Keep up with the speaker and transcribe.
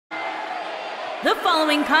The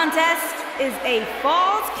following contest is a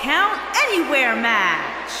Falls Count Anywhere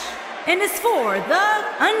match and is for the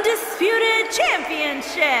Undisputed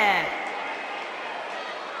Championship.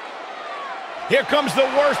 Here comes the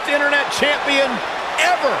worst internet champion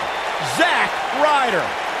ever, Zack Ryder.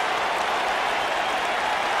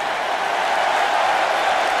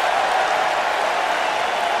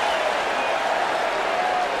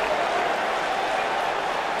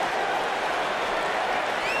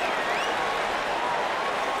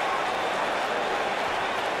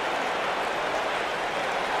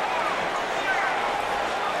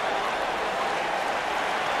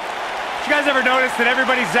 You guys ever notice that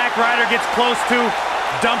everybody Zack Ryder gets close to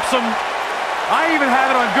dumps him? I even have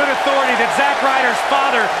it on good authority that Zack Ryder's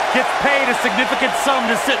father gets paid a significant sum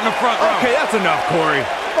to sit in the front row. Okay, that's enough, Corey.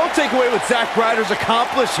 Don't take away what Zack Ryder's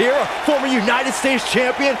accomplished here. A former United States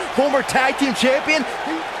champion, former tag team champion.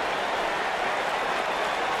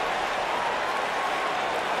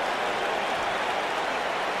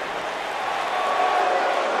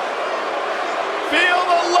 Feel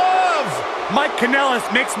the love! Mike Kanellis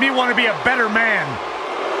makes me want to be a better man.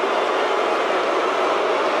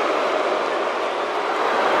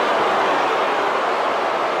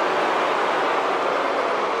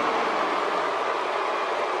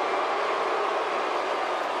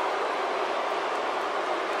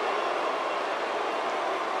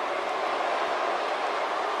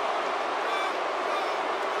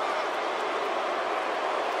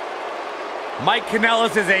 Mike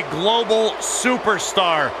Kanellis is a global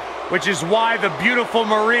superstar, which is why the beautiful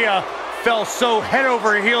Maria fell so head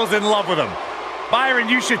over heels in love with him. Byron,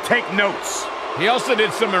 you should take notes. He also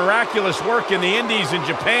did some miraculous work in the Indies and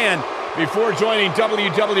Japan before joining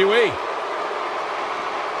WWE.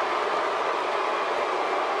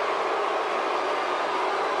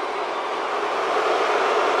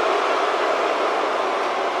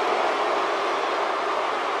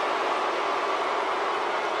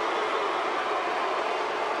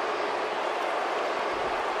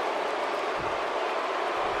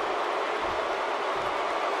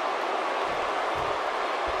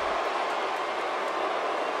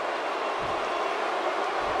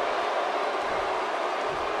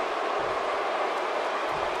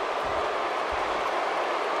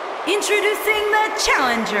 Introducing the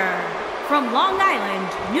challenger from Long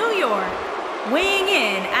Island, New York, weighing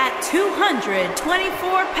in at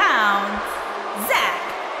 224 pounds, Zack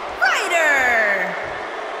Ryder.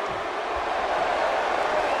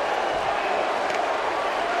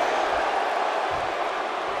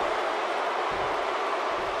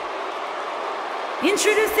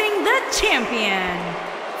 Introducing the champion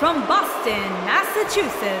from Boston,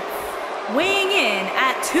 Massachusetts, weighing in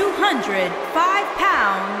at 205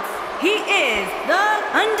 pounds, he is the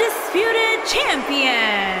Undisputed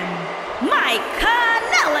Champion, Mike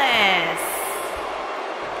Kanellis.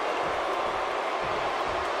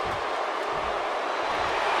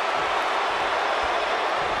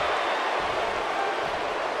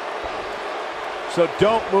 So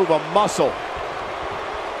don't move a muscle.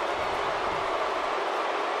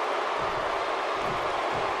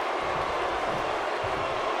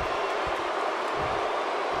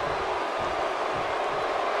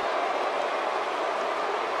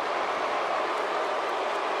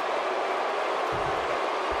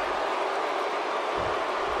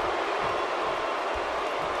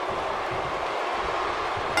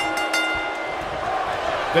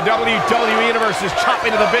 The WWE Universe is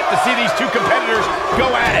chopping to the bit to see these two competitors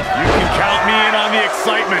go at it. You can count me in on the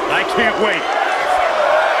excitement. I can't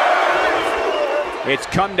wait. It's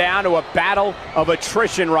come down to a battle of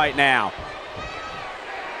attrition right now.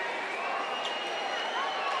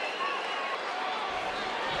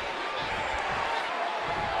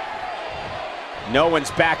 No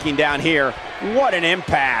one's backing down here. What an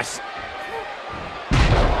impasse.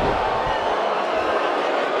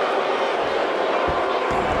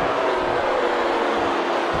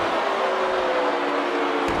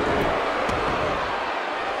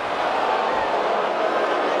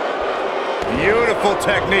 Beautiful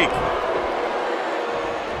technique.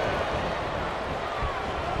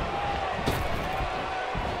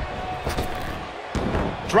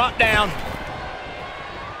 Drop down.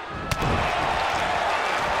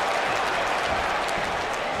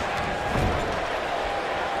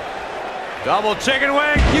 Double chicken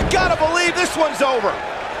wing. You gotta believe this one's over.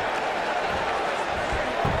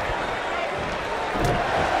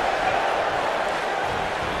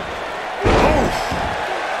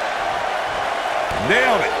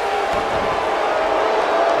 Nailed it.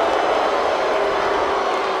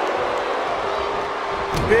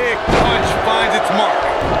 Big punch finds its mark.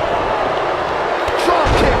 Drop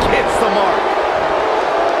kick hits the mark.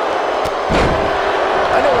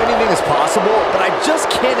 is possible, but I just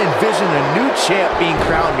can't envision a new champ being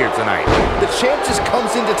crowned here tonight. The champ just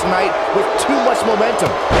comes into tonight with too much momentum.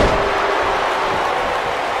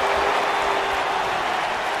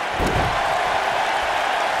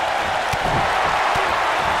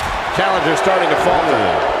 Challenger starting to falter,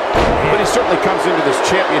 but he certainly comes into this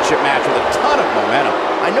championship match with a ton of momentum.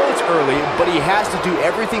 I know it's early, but he has to do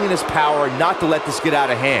everything in his power not to let this get out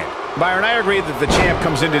of hand. Byron, I agree that the champ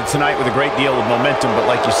comes into tonight with a great deal of momentum, but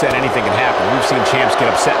like you said, anything can happen. We've seen champs get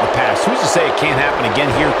upset in the past. Who's to say it can't happen again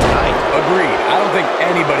here tonight? Agreed. I don't think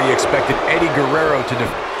anybody expected Eddie Guerrero to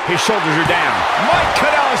His shoulders are down. Mike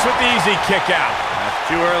Kanellis with the easy kick out. That's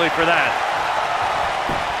too early for that.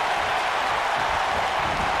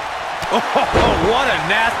 Oh, what a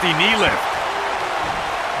nasty knee lift.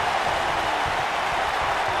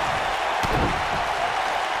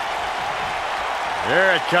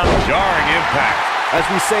 There it comes, jarring impact. As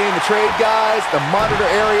we say in the trade, guys, the monitor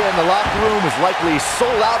area in the locker room is likely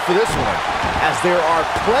sold out for this one, as there are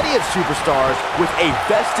plenty of superstars with a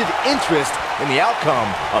vested interest in the outcome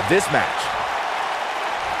of this match.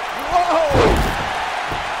 Whoa!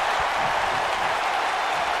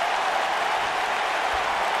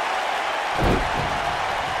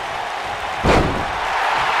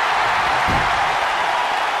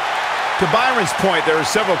 To Byron's point, there are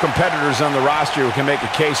several competitors on the roster who can make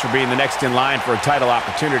a case for being the next in line for a title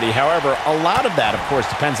opportunity. However, a lot of that, of course,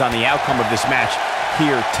 depends on the outcome of this match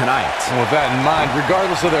here tonight. And with that in mind,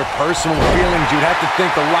 regardless of their personal feelings, you'd have to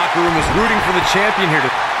think the locker room is rooting for the champion here.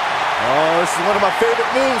 Oh, this is one of my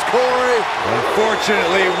favorite moves, Corey.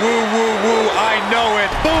 Unfortunately, woo, woo, woo, I know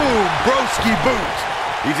it. Boom, broski boot.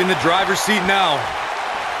 He's in the driver's seat now.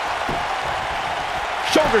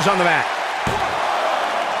 Shoulders on the mat.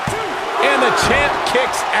 And the champ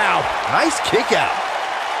kicks out. Nice kick out.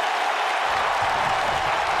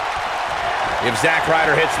 If Zack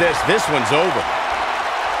Ryder hits this one's over.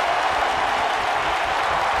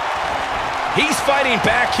 He's fighting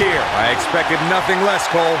back here. I expected nothing less,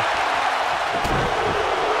 Cole.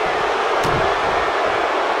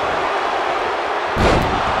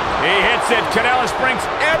 He hits it. Kanellis brings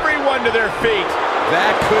everyone to their feet.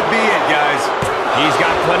 That could be it, guys. He's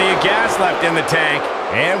got plenty of gas left in the tank.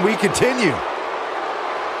 And we continue.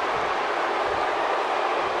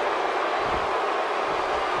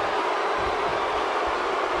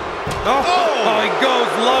 Oh, he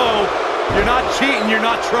goes low. You're not cheating, you're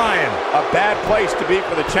not trying. A bad place to be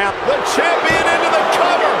for the champ. The champion into the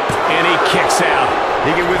cover. And he kicks out.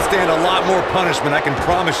 He can withstand a lot more punishment, I can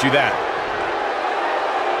promise you that.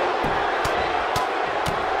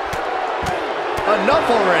 Enough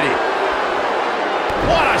already.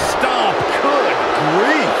 What a stomp. Good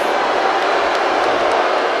grief.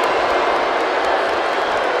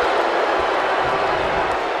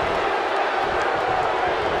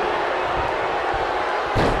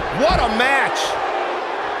 What a match.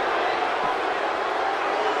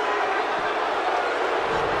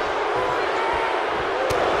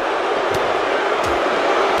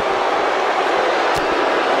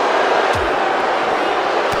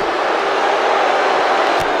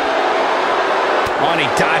 He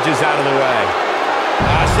dodges out of the way.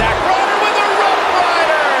 Zack Ryder with a Rough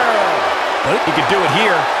Rider. He could do it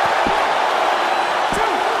here.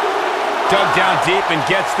 Dug down deep and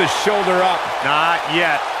gets the shoulder up. Not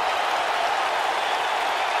yet.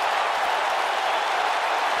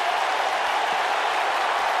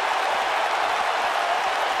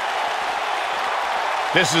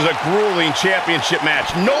 This is a grueling championship match.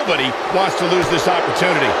 Nobody wants to lose this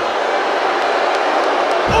opportunity.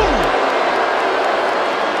 Ooh.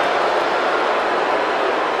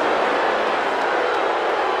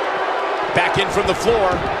 Back in from the floor.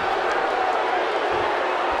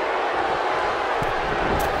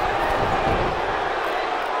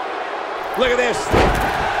 Look at this.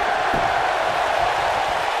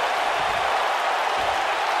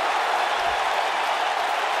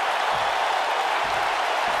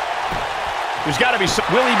 There's got to be some.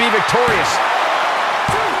 Will he be victorious?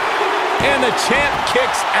 And the champ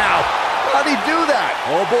kicks out. How'd he do that?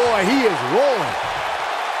 Oh boy, he is rolling.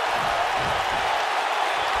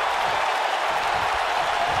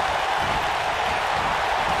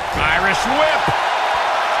 Irish whip.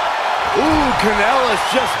 Ooh, Kanellis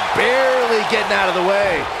just barely getting out of the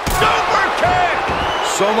way. Super kick.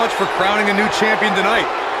 So much for crowning a new champion tonight.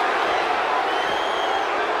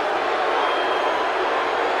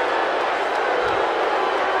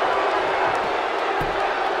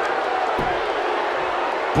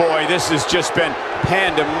 Boy, this has just been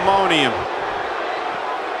pandemonium.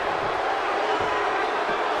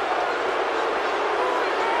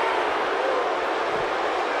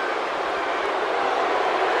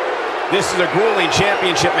 This is a grueling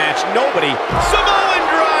championship match. Nobody. Samoan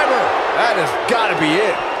driver. That has got to be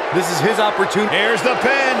it. This is his opportunity. Here's the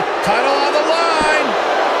pin. Title on the line.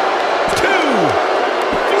 2,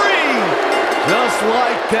 3. Just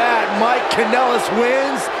like that, Mike Kanellis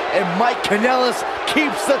wins, and Mike Kanellis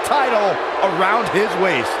keeps the title around his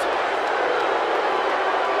waist.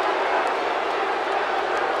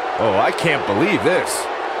 Oh, I can't believe this.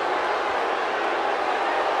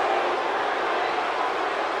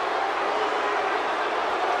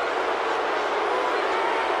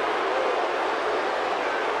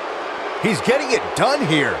 He's getting it done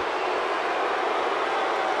here.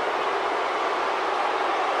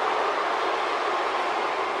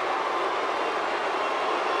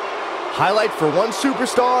 Highlight for one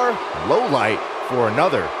superstar, low light for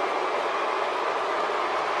another.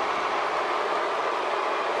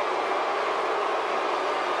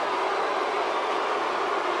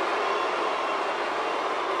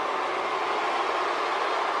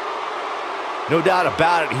 No doubt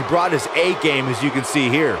about it, he brought his A game, as you can see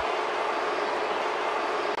here.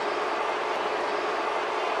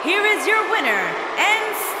 Here is your winner,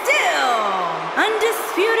 and still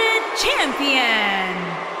undisputed champion,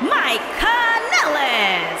 Mike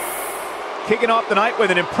Kanellis. Kicking off the night with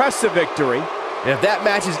an impressive victory. And if that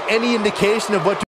match is any indication of what